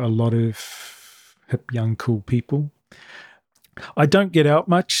for a lot of hip, young, cool people. I don't get out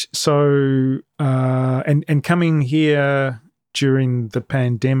much. So, and coming here during the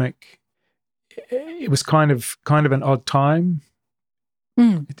pandemic, it was kind of an odd time.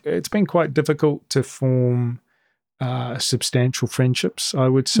 It's been quite difficult to form substantial friendships, I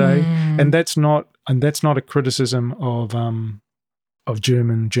would say, and that's not a criticism of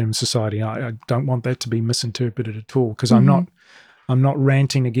German society. I don't want that to be misinterpreted at all, because I'm not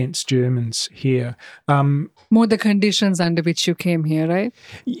ranting against Germans here. More the conditions under which you came here, right?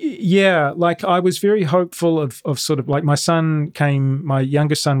 Yeah, like I was very hopeful of sort of like my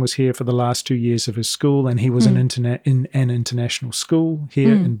youngest son was here for the last 2 years of his school, and he was in an international school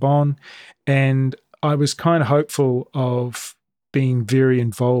here in Bonn, and I was kind of hopeful of being very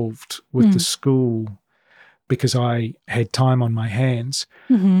involved with the school because I had time on my hands.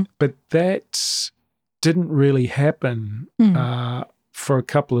 But that didn't really happen for a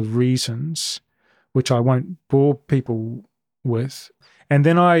couple of reasons, which I won't bore people with. And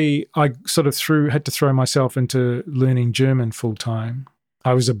then I sort of had to throw myself into learning German full time.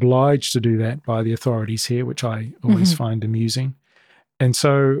 I was obliged to do that by the authorities here, which I always find amusing. And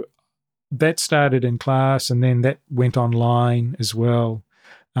so that started in class, and then that went online as well.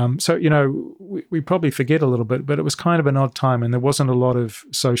 So, we probably forget a little bit, but it was kind of an odd time, and there wasn't a lot of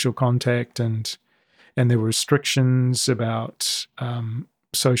social contact, and there were restrictions about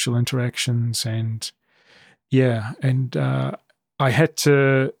social interactions, and I had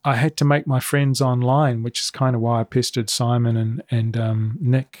to make my friends online, which is kind of why I pestered Simon and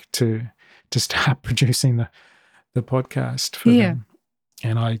Nick to start producing the podcast for them,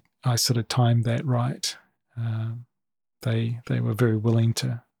 and I sort of timed that right. They were very willing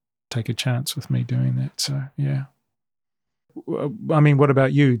to take a chance with me doing that. So yeah. I mean, what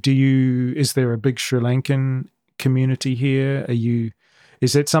about you? Is there a big Sri Lankan community here?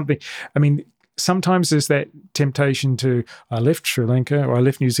 Is that something? I mean, sometimes there's that temptation I left Sri Lanka or I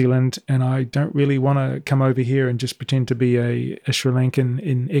left New Zealand, and I don't really want to come over here and just pretend to be a Sri Lankan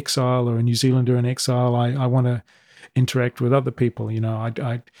in exile or a New Zealander in exile. I want to interact with other people.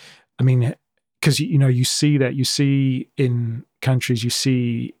 I mean, because you see in countries, you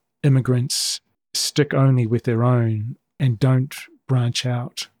see immigrants stick only with their own and don't branch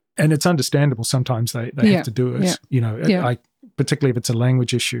out, and it's understandable. Sometimes they have to do it. Particularly if it's a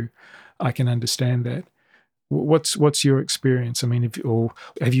language issue, I can understand that. What's your experience? I mean,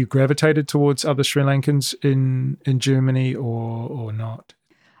 have you gravitated towards other Sri Lankans in Germany or not?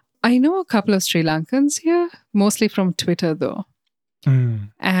 I know a couple of Sri Lankans here, mostly from Twitter though.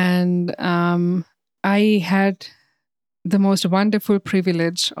 And I had the most wonderful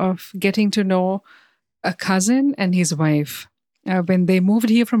privilege of getting to know a cousin and his wife when they moved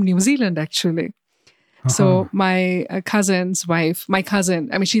here from New Zealand, actually. So my cousin's wife,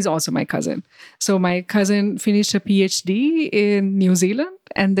 she's also my cousin. So my cousin finished her PhD in New Zealand,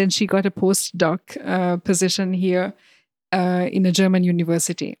 and then she got a postdoc position here in a German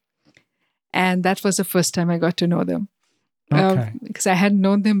university. And that was the first time I got to know them. Because I hadn't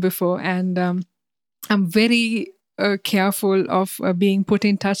known them before. And I'm very careful of being put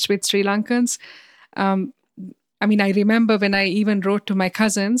in touch with Sri Lankans. I remember when I even wrote to my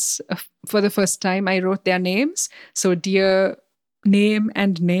cousins for the first time, I wrote their names. So dear name,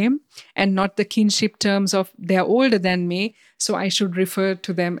 and not the kinship terms of they're older than me. So I should refer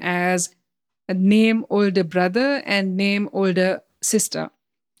to them as a name older brother and name older sister.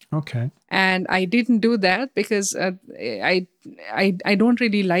 Okay. And I didn't do that because I don't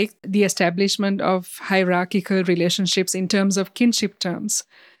really like the establishment of hierarchical relationships in terms of kinship terms,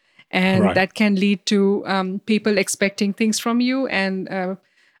 and Right. that can lead to people expecting things from you, and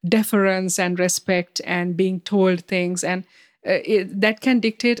deference and respect and being told things, and that can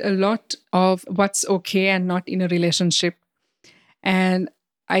dictate a lot of what's okay and not in a relationship. And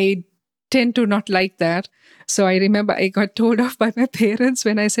I tend to not like that. So I remember I got told off by my parents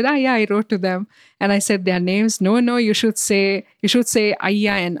when I said, "Ah, yeah, I wrote to them," and I said their names. No, no, you should say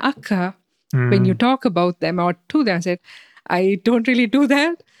Aya and Akka when you Mm. talk about them or to them. I said, I don't really do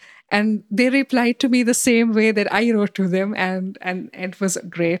that. And they replied to me the same way that I wrote to them, and it was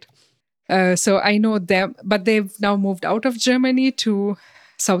great. So I know them, but they've now moved out of Germany to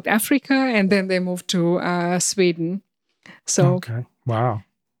South Africa, and then they moved to Sweden. So Okay. Wow.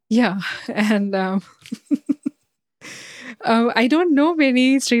 yeah, and I don't know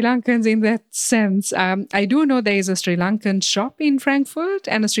many Sri Lankans in that sense. I do know there is a Sri Lankan shop in Frankfurt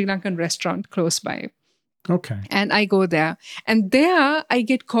and a Sri Lankan restaurant close by. Okay. And I go there. And there I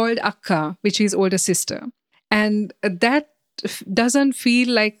get called Akka, which is older sister. And that doesn't feel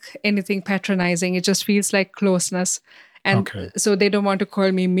like anything patronizing. It just feels like closeness. And Okay. so they don't want to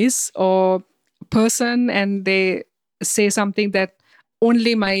call me miss or person. And they say something that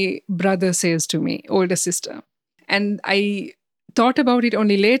only my brother says to me, older sister. And I thought about it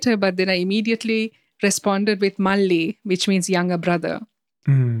only later, but then I immediately responded with Malli, which means younger brother.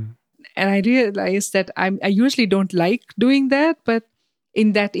 Mm. And I realized that I usually don't like doing that, but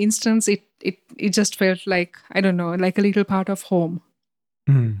in that instance, it just felt like, I don't know, like a little part of home,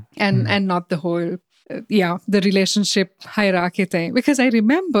 Mm. Mm. and not the whole the relationship hierarchy thing. Because I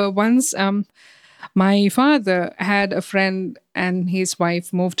remember once my father had a friend and his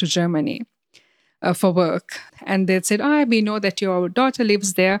wife moved to Germany for work. And they said, "Ah, we know that your daughter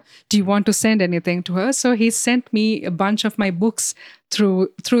lives there. Do you want to send anything to her?" So he sent me a bunch of my books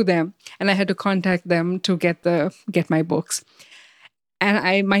through them, and I had to contact them to get my books.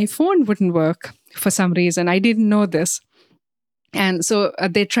 And my phone wouldn't work for some reason. I didn't know this, and so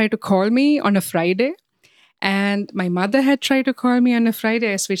they tried to call me on a Friday. And my mother had tried to call me on a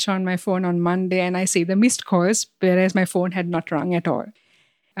Friday. I switched on my phone on Monday, and I see the missed calls, whereas my phone had not rung at all.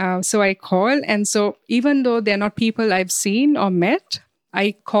 So I call. And so even though they're not people I've seen or met,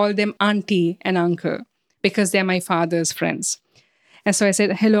 I call them auntie and uncle because they're my father's friends. And so I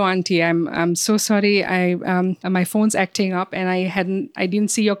said, "Hello, auntie. I'm so sorry. My phone's acting up, and I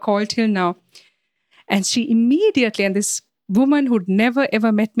didn't see your call till now." And she immediately, and this woman who'd never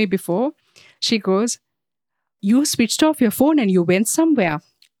ever met me before, she goes, "You switched off your phone and you went somewhere.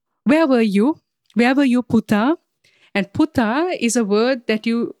 Where were you? Where were you, Puta?" And puta is a word that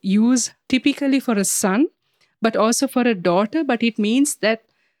you use typically for a son, but also for a daughter. But it means that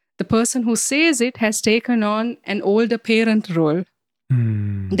the person who says it has taken on an older parent role.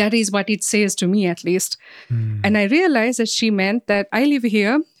 Mm. That is what it says to me, at least. Mm. And I realized that she meant that I live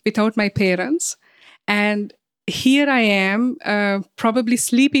here without my parents. And here I am, probably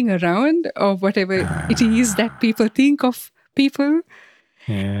sleeping around or whatever it is that people think of people.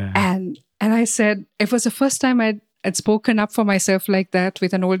 Yeah. And I said, it was the first time I'd spoken up for myself like that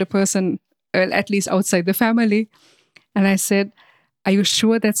with an older person, well, at least outside the family. And I said, "Are you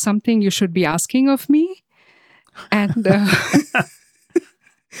sure that's something you should be asking of me?" And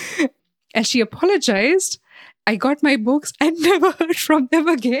and she apologized. I got my books and never heard from them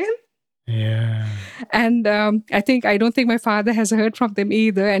again. Yeah. And I don't think my father has heard from them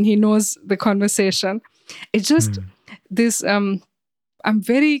either, and he knows the conversation. It's just Mm. this. I'm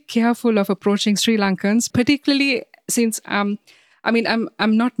very careful of approaching Sri Lankans, particularly since I'm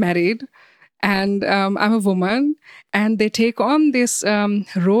not married, and I'm a woman, and they take on this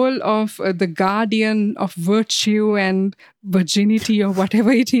role of the guardian of virtue and virginity or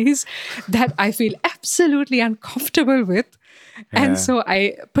whatever it is that I feel absolutely uncomfortable with. And Yeah. so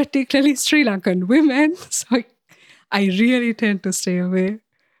I, particularly Sri Lankan women, so I really tend to stay away.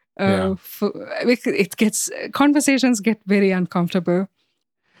 Yeah. Because conversations get very uncomfortable.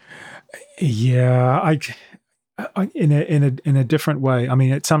 Yeah. In a different way. I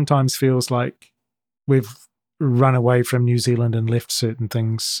mean, it sometimes feels like we've run away from New Zealand and left certain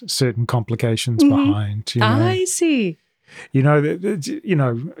things, certain complications Mhm. behind. I see. You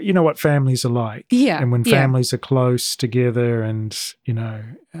know what families are like, Yeah, and when yeah. families are close together, and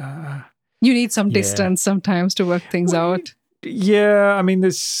You need some yeah. distance sometimes to work things Well, out. yeah,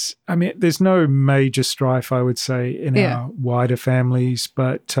 there's no major strife, I would say, in Yeah, our wider families,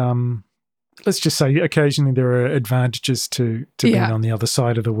 but let's just say occasionally there are advantages to being yeah, on the other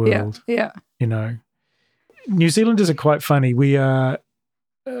side of the yeah, world. yeah. You know, New Zealanders are quite funny. We are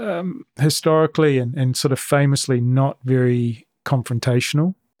historically and sort of famously not very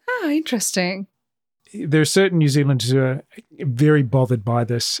confrontational. Ah, interesting. There are certain New Zealanders who are very bothered by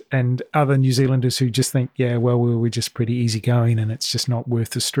this, and other New Zealanders who just think, yeah, well, we're just pretty easygoing, and it's just not worth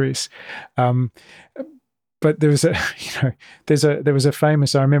the stress. But there was there was a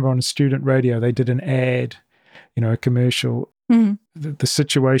famous. I remember on student radio they did an ad, a commercial. Mm. The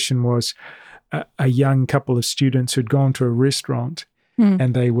situation was a young couple of students who'd gone to a restaurant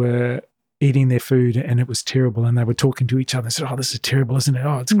and they were eating their food and it was terrible, and they were talking to each other and said, "Oh, this is terrible, isn't it?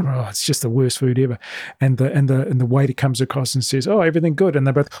 Oh, it's just the worst food ever." And the waiter comes across and says, "Oh, everything good?" And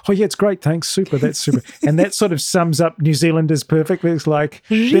they're both, "Oh yeah, it's great, thanks, super, that's super." And that sort of sums up New Zealanders perfectly. It's like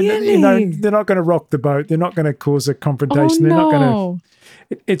really? they're not going to rock the boat, they're not going to cause a confrontation, they're not going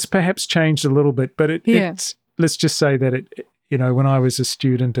to. It's perhaps changed a little bit, but it's let's just say that it when I was a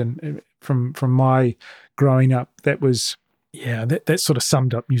student and from my growing up, that was. Yeah, that sort of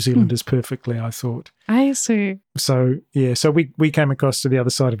summed up New Zealanders perfectly, I thought. I see. So we came across to the other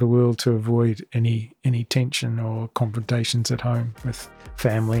side of the world to avoid any tension or confrontations at home with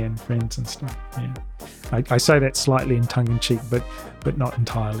family and friends and stuff. Yeah, I say that slightly in tongue in cheek, but not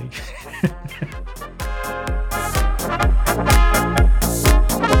entirely.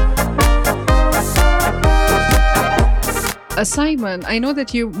 Simon, I know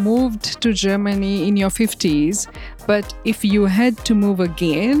that you moved to Germany in your 50s, but if you had to move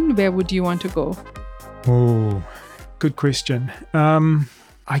again, where would you want to go? Oh, good question.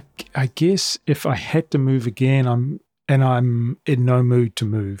 I guess if I had to move again, I'm in no mood to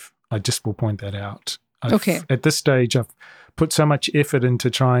move. I just will point that out. Okay. At this stage, I've put so much effort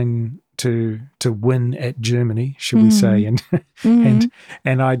into trying to win at Germany, should we say, and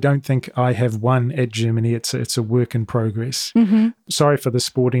I don't think I have won at Germany. It's a work in progress. Sorry for the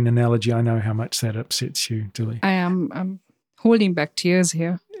sporting analogy. I know how much that upsets you, Dilly. I'm holding back tears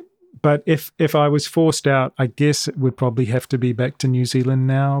here. But if I was forced out, I guess it would probably have to be back to New Zealand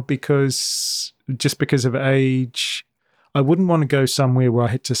now, because of age. I wouldn't want to go somewhere where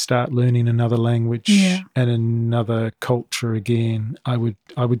I had to start learning another language and another culture again. I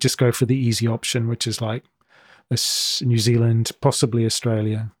would just go for the easy option, which is like New Zealand, possibly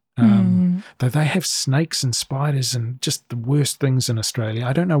Australia. Though they have snakes and spiders and just the worst things in Australia.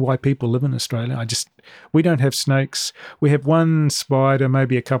 I don't know why people live in Australia. We don't have snakes. We have one spider,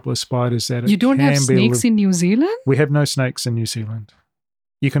 maybe a couple of spiders that you don't have snakes in New Zealand? We have no snakes in New Zealand.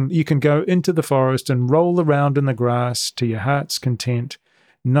 You can go into the forest and roll around in the grass to your heart's content.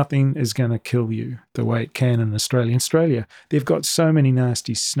 Nothing is going to kill you the way it can in Australia. In Australia, they've got so many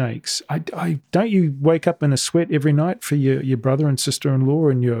nasty snakes. I don't you wake up in a sweat every night for your brother and sister-in-law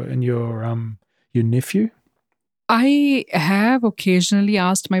and your nephew? I have occasionally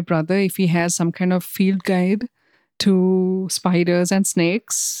asked my brother if he has some kind of field guide to spiders and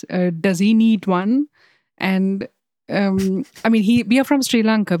snakes. Does he need one? And we are from Sri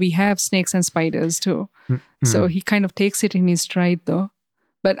Lanka. We have snakes and spiders too. So he kind of takes it in his stride though.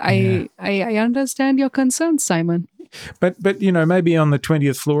 But I understand your concerns, Simon. But maybe on the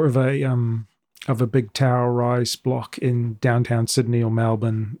 20th floor of a big tower rise block in downtown Sydney or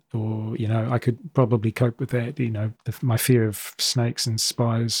Melbourne, or I could probably cope with that. My fear of snakes and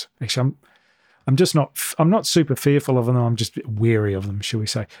spiders. Actually, I'm not super fearful of them. I'm just wary of them, shall we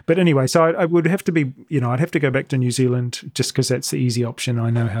say. But anyway, so I would have to be, I'd have to go back to New Zealand just because that's the easy option. I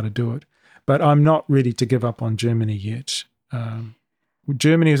know how to do it. But I'm not ready to give up on Germany yet.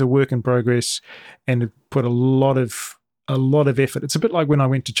 Germany is a work in progress, and it put a lot of effort. It's a bit like when I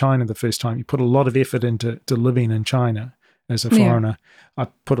went to China the first time. You put a lot of effort into living in China as a foreigner. I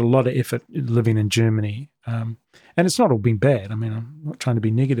put a lot of effort living in Germany. And it's not all been bad. I mean, I'm not trying to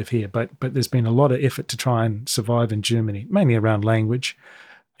be negative here, but there's been a lot of effort to try and survive in Germany, mainly around language,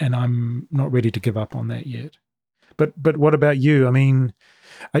 and I'm not ready to give up on that yet. But what about you? I mean,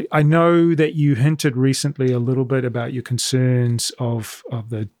 I know that you hinted recently a little bit about your concerns of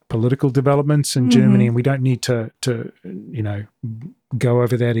the political developments in Germany, and we don't need to go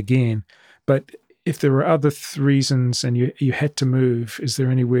over that again. But if there were other reasons and you had to move, is there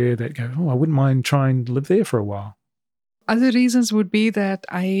anywhere that I wouldn't mind trying to live there for a while? Other reasons would be that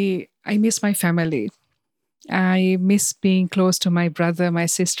I miss my family. I miss being close to my brother, my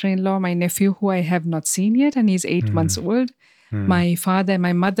sister-in-law, my nephew, who I have not seen yet, and he's 8 months old. My father and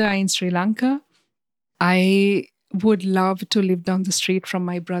my mother are in Sri Lanka. I would love to live down the street from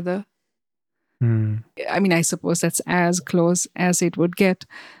my brother. I mean, I suppose that's as close as it would get,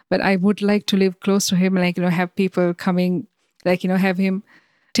 but I would like to live close to him, have people coming, have him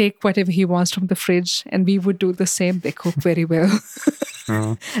take whatever he wants from the fridge, and we would do the same. They cook very well.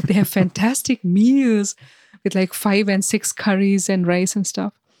 They have fantastic meals. with like 5 and 6 curries and rice and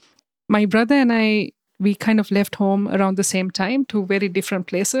stuff. My brother and I, we kind of left home around the same time to very different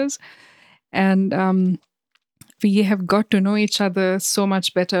places. And we have got to know each other so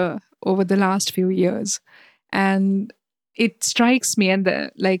much better over the last few years. And it strikes me, and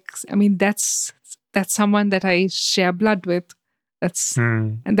that's someone that I share blood with. That's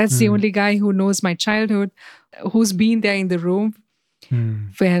the only guy who knows my childhood, who's been there in the room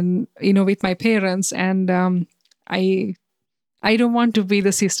when, with my parents. And I don't want to be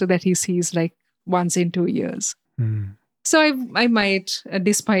the sister that he sees like once in 2 years. So I might,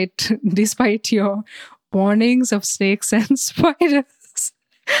 despite your warnings of snakes and spiders,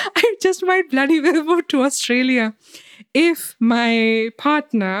 I just might bloody well move to Australia if my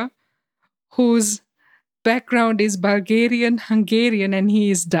partner, whose background is Bulgarian, Hungarian, and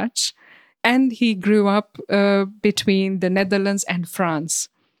he is Dutch, and he grew up between the Netherlands and France.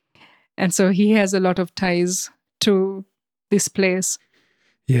 And so he has a lot of ties to this place.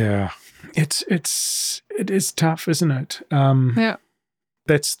 Yeah, it is tough, isn't it? Yeah.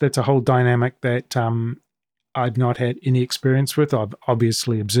 That's a whole dynamic that I've not had any experience with. I've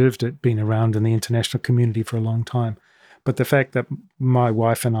obviously observed it, been around in the international community for a long time. But the fact that my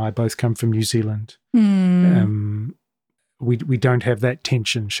wife and I both come from New Zealand, we don't have that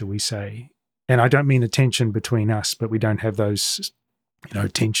tension, shall we say. And I don't mean a tension between us, but we don't have those,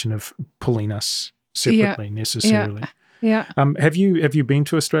 tension of pulling us separately necessarily. Yeah. Have you been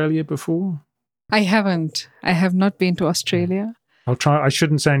to Australia before? I haven't. I have not been to Australia. I'll try. I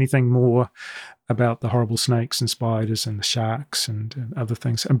shouldn't say anything more about the horrible snakes and spiders and the sharks and other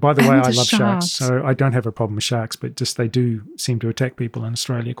things. And by the way, I love sharks, so I don't have a problem with sharks, but just they do seem to attack people in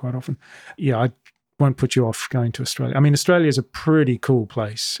Australia quite often. Yeah, I won't put you off going to Australia. I mean, Australia is a pretty cool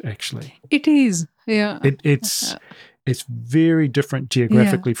place, actually. It is, yeah. It's very different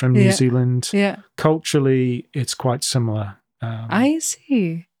geographically from New Zealand. Yeah. Culturally, it's quite similar. I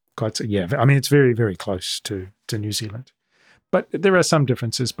see. I mean, it's very, very close to New Zealand. But there are some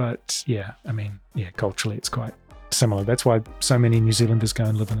differences, but culturally it's quite similar. That's why so many New Zealanders go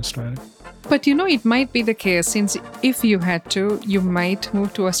and live in Australia. But it might be the case, since if you had to, you might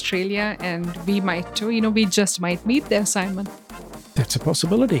move to Australia, and we might too. We just might meet there, Simon. That's a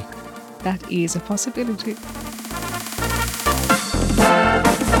possibility. That is a possibility.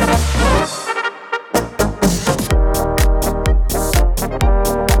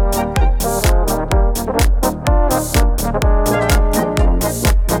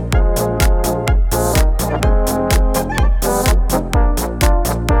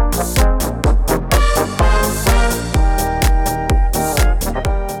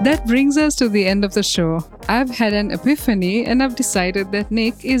 That brings us to the end of the show. I've had an epiphany and I've decided that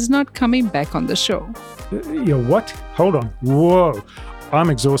Nick is not coming back on the show. What? Hold on. Whoa. I'm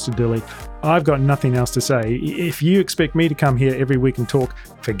exhausted, Dilly. I've got nothing else to say. If you expect me to come here every week and talk,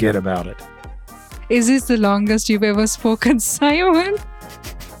 forget about it. Is this the longest you've ever spoken, Simon?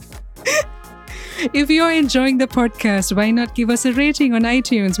 If you're enjoying the podcast, why not give us a rating on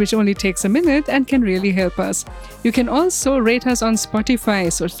iTunes, which only takes a minute and can really help us. You can also rate us on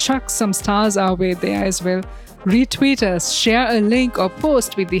Spotify, so chuck some stars our way there as well. Retweet us, share a link or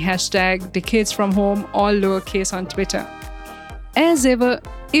post with the hashtag #TheKidsFromHome, all lowercase, on Twitter. As ever,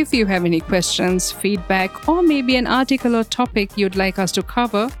 if you have any questions, feedback, or maybe an article or topic you'd like us to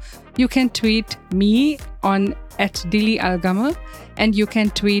cover, you can tweet me on @DillyAlgamer, and you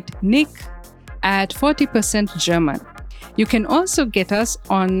can tweet Nick at 40% German. You can also get us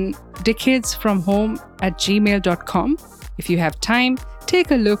on decadsfromhome@gmail.com. If you have time, take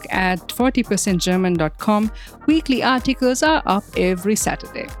a look at 40percentgerman.com. Weekly articles are up every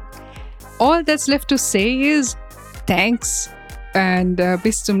Saturday. All that's left to say is thanks and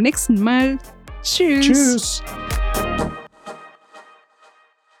bis zum nächsten Mal. Tschüss. Tschüss.